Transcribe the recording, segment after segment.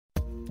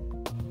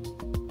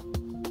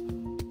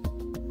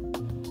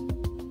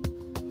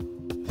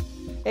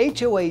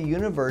HOA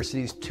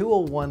University's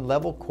 201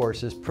 level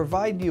courses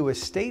provide you with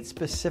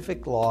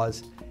state-specific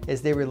laws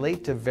as they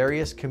relate to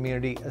various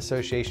community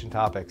association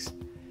topics.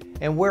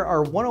 And where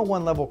our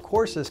 101 level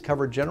courses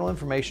cover general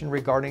information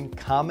regarding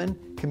common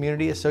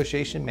community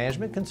association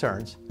management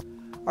concerns,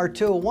 our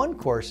 201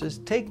 courses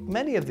take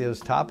many of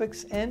those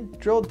topics and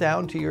drill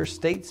down to your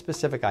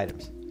state-specific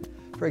items.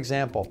 For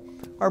example,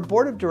 our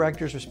Board of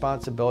Directors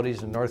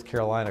Responsibilities in North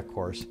Carolina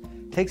course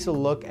takes a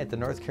look at the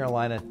North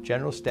Carolina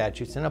general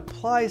statutes and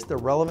applies the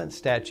relevant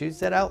statutes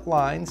that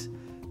outlines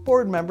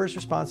board members'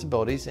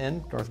 responsibilities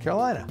in North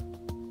Carolina.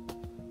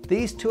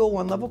 These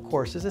 201 level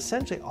courses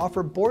essentially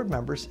offer board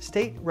members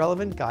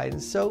state-relevant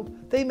guidance so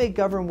they may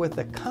govern with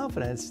the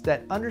confidence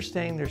that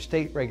understanding their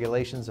state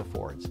regulations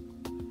affords.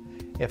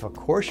 If a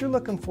course you're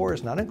looking for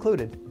is not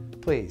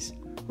included, please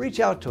reach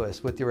out to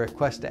us with your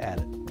request to add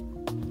it.